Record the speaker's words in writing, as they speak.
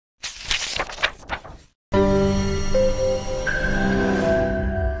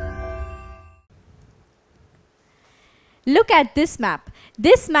Look at this map.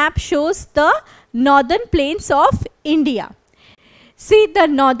 This map shows the northern plains of India. See, the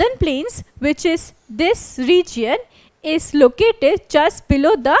northern plains, which is this region, is located just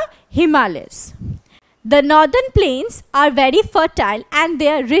below the Himalayas. The northern plains are very fertile and they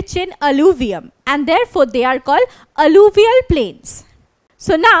are rich in alluvium, and therefore they are called alluvial plains.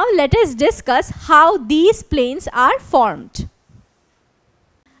 So now let us discuss how these plains are formed.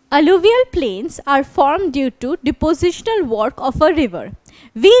 Alluvial plains are formed due to depositional work of a river.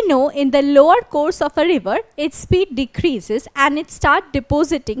 We know in the lower course of a river, its speed decreases and it starts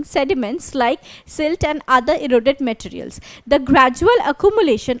depositing sediments like silt and other eroded materials. The gradual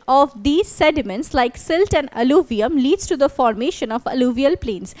accumulation of these sediments like silt and alluvium leads to the formation of alluvial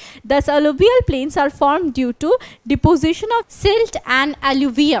plains. Thus, alluvial plains are formed due to deposition of silt and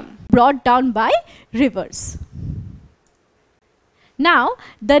alluvium brought down by rivers. Now,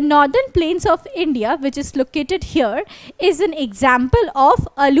 the northern plains of India, which is located here, is an example of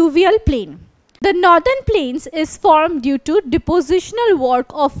alluvial plain. The northern plains is formed due to depositional work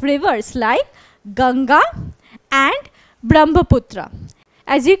of rivers like Ganga and Brahmaputra.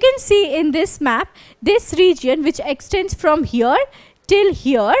 As you can see in this map, this region, which extends from here till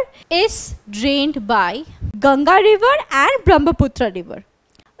here, is drained by Ganga river and Brahmaputra river.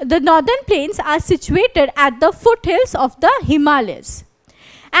 The northern plains are situated at the foothills of the Himalayas.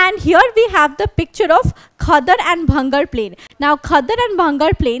 And here we have the picture of Khadar and Bhangar plain. Now, Khadar and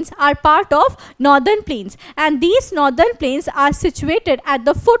Bhangar plains are part of northern plains, and these northern plains are situated at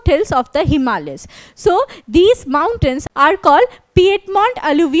the foothills of the Himalayas. So, these mountains are called Piedmont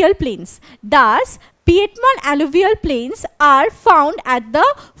alluvial plains. Thus, Piedmont alluvial plains are found at the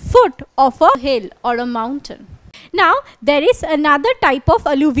foot of a hill or a mountain. Now, there is another type of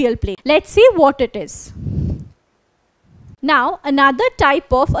alluvial plain. Let's see what it is. Now, another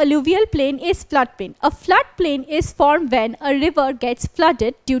type of alluvial plain is floodplain. A floodplain is formed when a river gets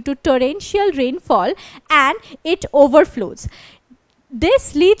flooded due to torrential rainfall and it overflows.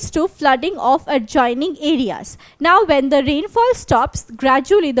 This leads to flooding of adjoining areas. Now, when the rainfall stops,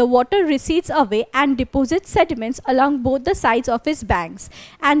 gradually the water recedes away and deposits sediments along both the sides of its banks.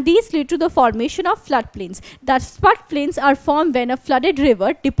 And these lead to the formation of floodplains. Thus, floodplains are formed when a flooded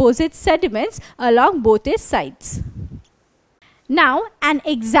river deposits sediments along both its sides. Now, an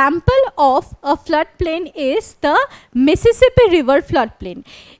example of a floodplain is the Mississippi River floodplain.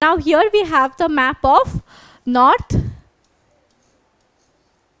 Now, here we have the map of North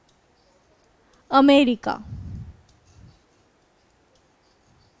America.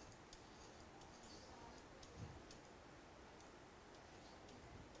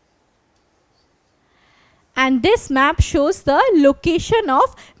 And this map shows the location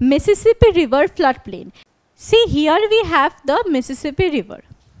of Mississippi River floodplain. See, here we have the Mississippi River,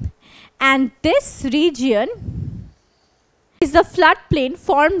 and this region is the floodplain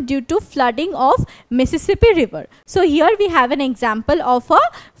formed due to flooding of Mississippi River. So here we have an example of a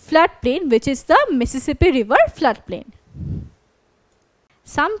floodplain, which is the Mississippi River floodplain.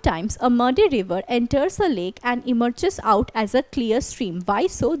 Sometimes a muddy river enters a lake and emerges out as a clear stream. Why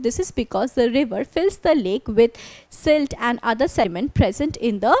so? This is because the river fills the lake with silt and other sediment present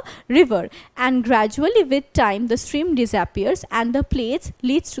in the river, and gradually with time the stream disappears and the plains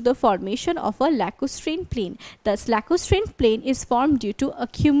leads to the formation of a Lacustrine Plane. Thus, Lacustrine Plane is formed due to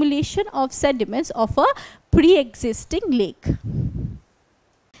accumulation of sediments of a pre-existing lake.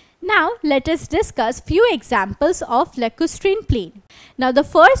 Now, let us discuss few examples of Lecostrine Plane. Now, the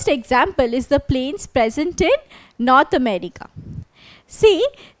first example is the plains present in North America. See,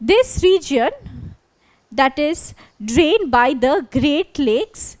 this region that is drained by the Great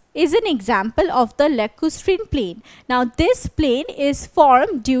Lakes is an example of the Lecostrine Plane. Now, this plane is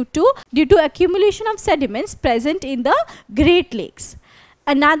formed due to accumulation of sediments present in the Great Lakes.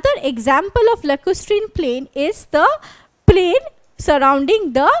 Another example of Lecostrine Plane is the plain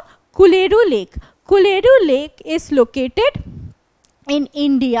surrounding the Kuleru Lake. Kuleru Lake is located in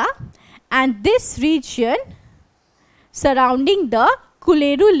India, and this region surrounding the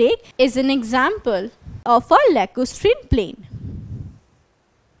Kuleru Lake is an example of a Lecostrine Plane.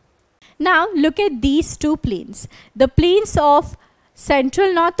 Now, look at these two plains, the plains of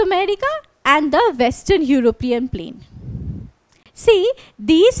Central North America and the Western European Plain. See,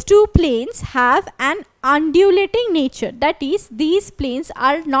 these two plains have an undulating nature. That is, these plains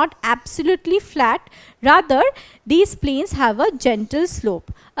are not absolutely flat. Rather, these plains have a gentle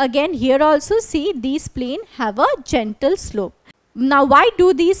slope. Again, here also see, these plains have a gentle slope. Now, why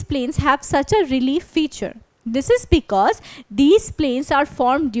do these plains have such a relief feature? This is because these plains are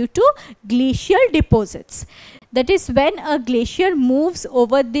formed due to glacial deposits. That is, when a glacier moves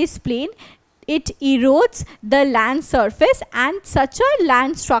over this plain, it erodes the land surface and such a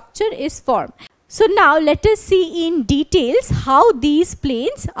land structure is formed. So now let us see in details how these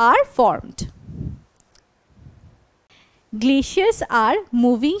plains are formed. Glaciers are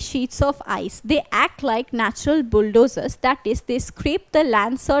moving sheets of ice. They act like natural bulldozers, that is, they scrape the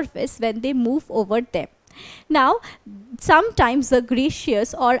land surface when they move over them. Now, sometimes the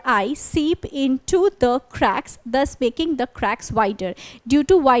glaciers or ice seep into the cracks, thus making the cracks wider. Due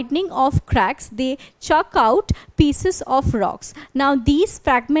to widening of cracks, they chuck out pieces of rocks. Now, these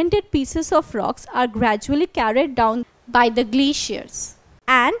fragmented pieces of rocks are gradually carried down by the glaciers,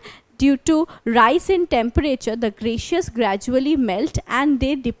 and due to rise in temperature, the glaciers gradually melt and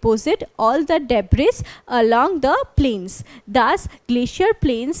they deposit all the debris along the plains. Thus, glacier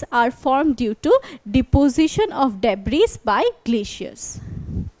plains are formed due to deposition of debris by glaciers.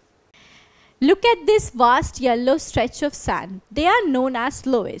 Look at this vast yellow stretch of sand. They are known as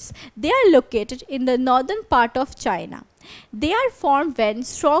loess. They are located in the northern part of China. They are formed when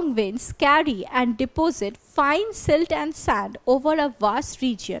strong winds carry and deposit fine silt and sand over a vast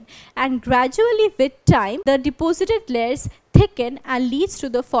region, and gradually with time the deposited layers thicken and leads to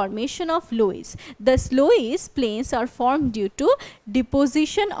the formation of loess. Thus, loess plains are formed due to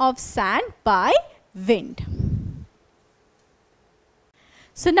deposition of sand by wind.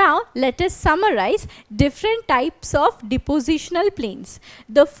 So now let us summarize different types of depositional plains.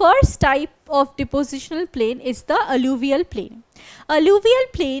 The first type of depositional plane is the alluvial plane. Alluvial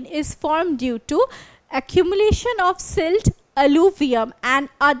plane is formed due to accumulation of silt, alluvium and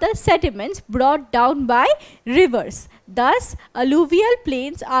other sediments brought down by rivers. Thus, alluvial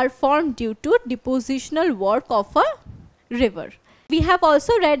plains are formed due to depositional work of a river. We have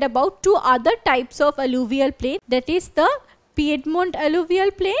also read about two other types of alluvial plain, that is the Piedmont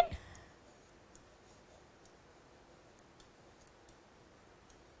alluvial plain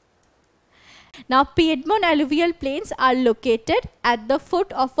Now, Piedmont alluvial plains are located at the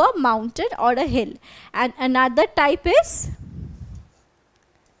foot of a mountain or a hill, and another type is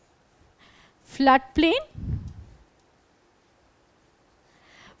floodplain.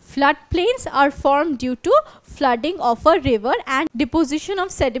 Floodplains are formed due to flooding of a river and deposition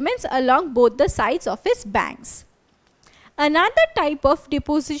of sediments along both the sides of its banks. Another type of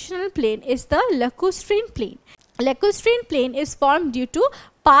depositional plain is the Lacustrine Plane. Lecostrine Plane is formed due to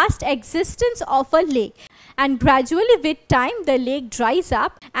past existence of a lake, and gradually with time the lake dries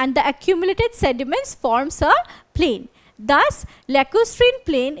up and the accumulated sediments forms a plain. Thus, Lacustrine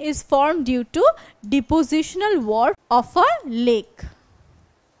Plane is formed due to depositional work of a lake.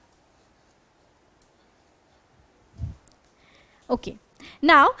 Okay.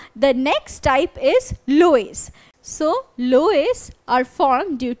 Now, the next type is loess. So, loess are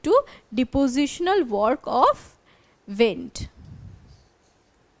formed due to depositional work of wind.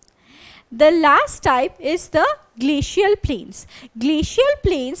 The last type is the glacial plains. Glacial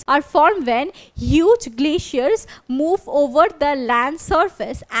plains are formed when huge glaciers move over the land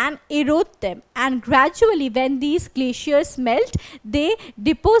surface and erode them, and gradually when these glaciers melt, they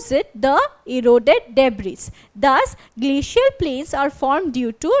deposit the eroded debris. Thus, glacial plains are formed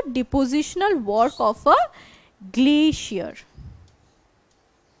due to depositional work of a glacier.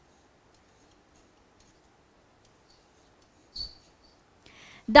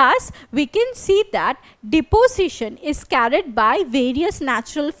 Thus, we can see that deposition is carried by various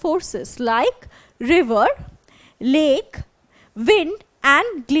natural forces like river, lake, wind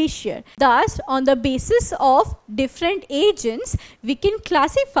and glacier. Thus, on the basis of different agents, we can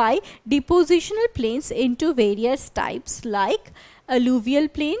classify depositional plains into various types like alluvial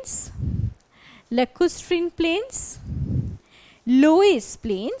plains, lacustrine plains, loess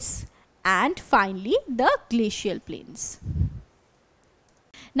plains and finally the glacial plains.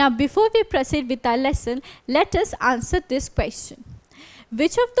 Now, before we proceed with our lesson, let us answer this question.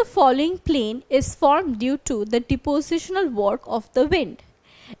 Which of the following plane is formed due to the depositional work of the wind?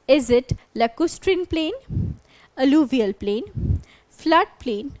 Is it Lacustrine Plane, alluvial plain, flood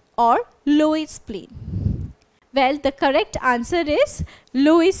plain or loess plain? Well, the correct answer is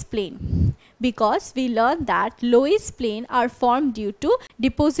loess plain, because we learned that loess plain are formed due to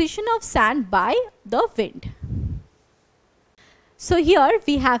deposition of sand by the wind. So here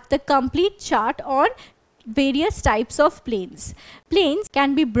we have the complete chart on various types of plains. Plains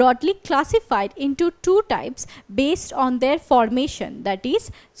can be broadly classified into two types based on their formation, that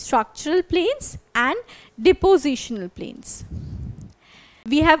is structural plains and depositional plains.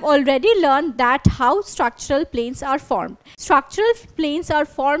 We have already learned that how structural plains are formed. Structural plains are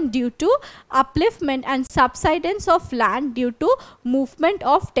formed due to upliftment and subsidence of land due to movement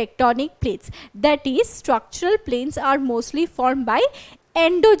of tectonic plates. That is, structural plains are mostly formed by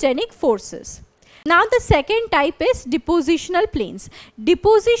endogenic forces. Now the second type is depositional planes.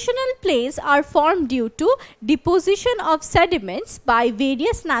 Depositional planes are formed due to deposition of sediments by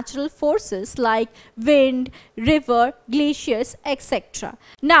various natural forces like wind, river, glaciers, etc.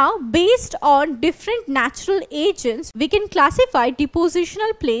 Now based on different natural agents, we can classify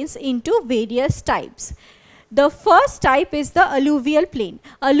depositional planes into various types. The first type is the alluvial plane.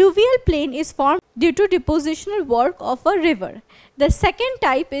 Alluvial plane is formed due to depositional work of a river. The second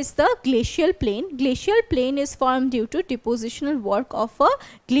type is the glacial plane. Glacial plane is formed due to depositional work of a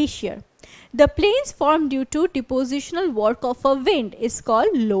glacier. The planes formed due to depositional work of a wind is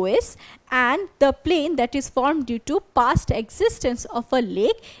called loess, and the plane that is formed due to past existence of a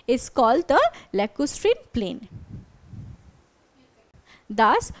lake is called the Lacustrine Plane.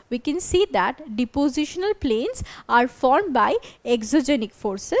 Thus, we can see that depositional planes are formed by exogenic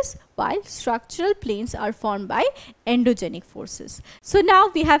forces while structural planes are formed by endogenic forces. So now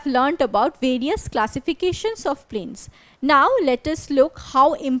we have learnt about various classifications of planes. Now let us look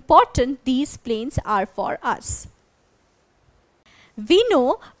how important these planes are for us. We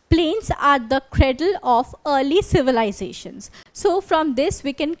know planes are the cradle of early civilizations. So from this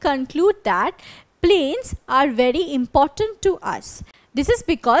we can conclude that planes are very important to us. This is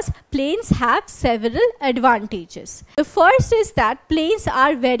because plains have several advantages. The first is that plains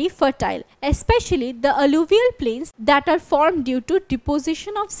are very fertile, especially the alluvial plains that are formed due to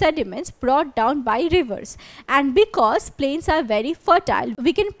deposition of sediments brought down by rivers. And because plains are very fertile,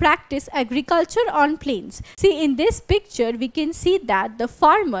 we can practice agriculture on plains. See, in this picture, we can see that the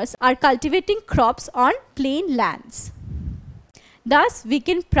farmers are cultivating crops on plain lands. Thus, we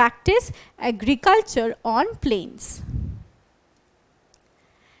can practice agriculture on plains.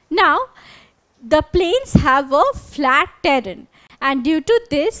 Now, the plains have a flat terrain, and due to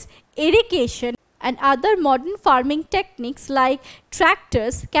this, irrigation and other modern farming techniques like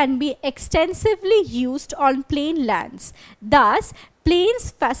tractors can be extensively used on plain lands. Thus,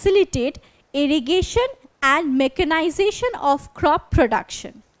 plains facilitate irrigation and mechanization of crop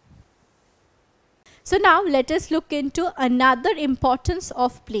production. So now let us look into another importance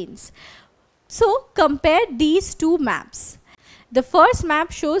of plains. So compare these two maps. The first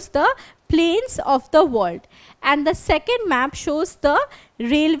map shows the plains of the world, and the second map shows the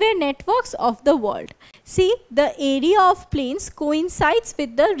railway networks of the world. See, the area of plains coincides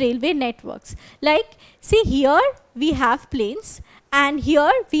with the railway networks. Like, see, here we have plains and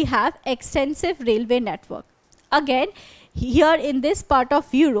here we have extensive railway network. Again, here in this part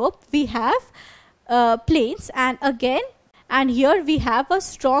of Europe we have plains, and here we have a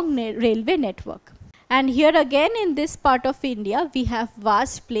strong railway network. And here again in this part of India we have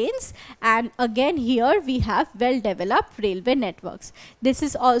vast plains, and again here we have well developed railway networks. This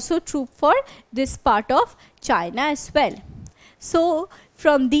is also true for this part of China as well. So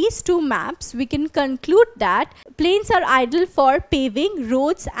from these two maps we can conclude that plains are ideal for paving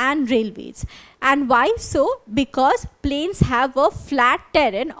roads and railways. And why so? Because plains have a flat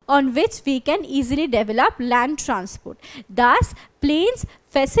terrain on which we can easily develop land transport. Thus, plains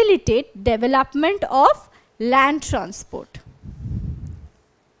facilitate development of land transport.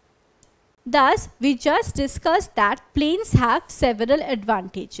 Thus, we just discussed that plains have several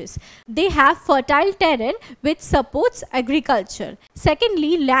advantages. They have fertile terrain which supports agriculture.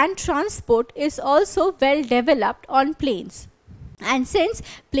 Secondly, land transport is also well developed on plains. And since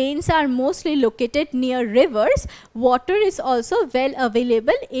plains are mostly located near rivers, water is also well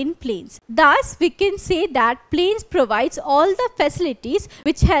available in plains. Thus, we can say that plains provides all the facilities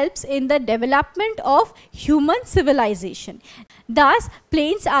which helps in the development of human civilization. Thus,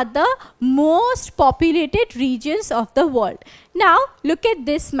 plains are the most populated regions of the world. Now, look at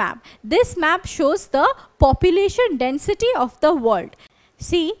this map. This map shows the population density of the world.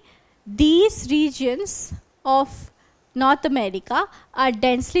 See, these regions of North America are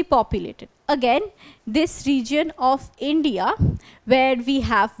densely populated. Again, this region of India, where we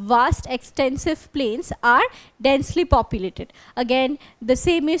have vast extensive plains, are densely populated. Again, the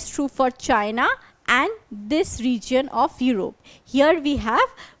same is true for China and this region of Europe. Here we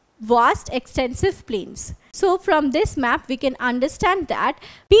have vast extensive plains. So from this map we can understand that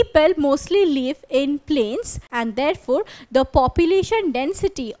people mostly live in plains, and therefore the population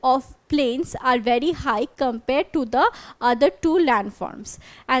density of plains are very high compared to the other two landforms.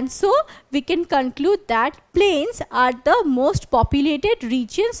 And so we can conclude that plains are the most populated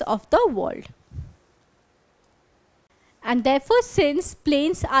regions of the world. And therefore, since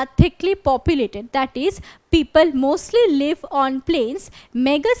plains are thickly populated, that is, people mostly live on plains,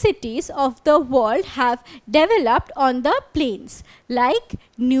 megacities of the world have developed on the plains, like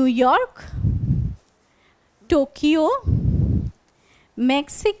New York, Tokyo,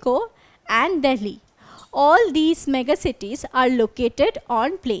 Mexico and Delhi. All these megacities are located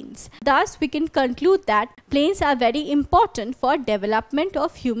on plains. Thus, we can conclude that plains are very important for development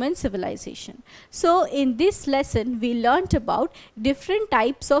of human civilization. So, in this lesson, we learnt about different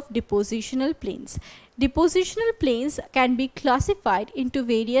types of depositional plains. Depositional plains can be classified into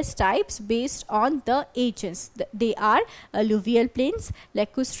various types based on the ages. They are alluvial plains,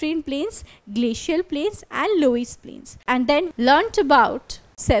 lacustrine plains, glacial plains and Loess plains. And then learnt about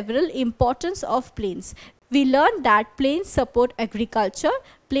several importance of plains. We learned that plains support agriculture,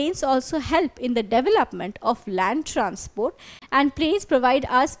 plains also help in the development of land transport, and plains provide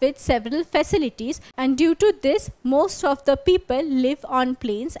us with several facilities, and due to this most of the people live on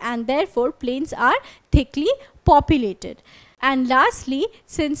plains and therefore plains are thickly populated. And lastly,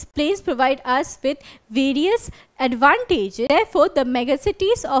 since plains provide us with various advantages, therefore the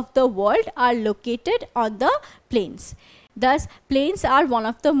megacities of the world are located on the plains. Thus, plains are one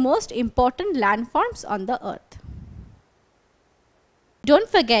of the most important landforms on the earth. Don't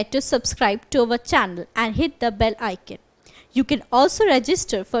forget to subscribe to our channel and hit the bell icon. You can also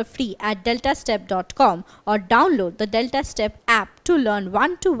register for free at DeltaStep.com or download the DeltaStep app to learn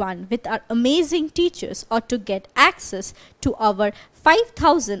one-to-one with our amazing teachers or to get access to our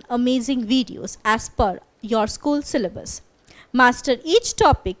 5,000 amazing videos as per your school syllabus. Master each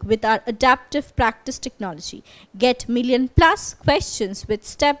topic with our adaptive practice technology. Get million+ questions with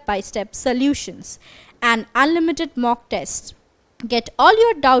step-by-step solutions and unlimited mock tests. Get all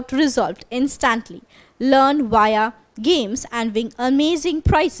your doubt resolved instantly. Learn via games and win amazing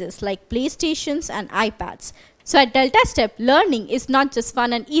prizes like PlayStations and iPads. So at DeltaStep, learning is not just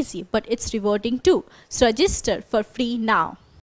fun and easy, but it's rewarding too. So register for free now.